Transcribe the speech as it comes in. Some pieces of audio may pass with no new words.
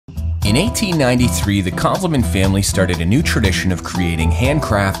In 1893, the Konzelmann family started a new tradition of creating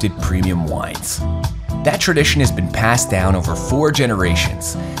handcrafted premium wines. That tradition has been passed down over 4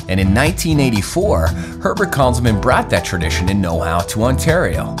 generations, and in 1984, Herbert Konzelmann brought that tradition and know-how to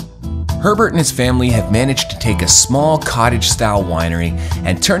Ontario. Herbert and his family have managed to take a small cottage-style winery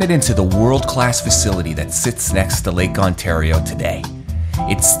and turn it into the world-class facility that sits next to Lake Ontario today.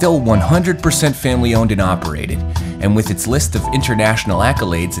 It's still 100% family-owned and operated, and with its list of international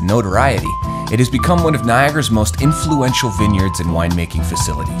accolades and notoriety, it has become one of Niagara's most influential vineyards and winemaking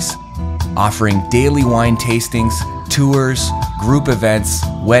facilities, offering daily wine tastings, tours, group events,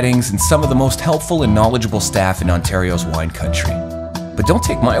 weddings, and some of the most helpful and knowledgeable staff in Ontario's wine country. But don't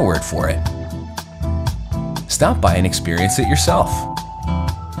take my word for it. Stop by and experience it yourself.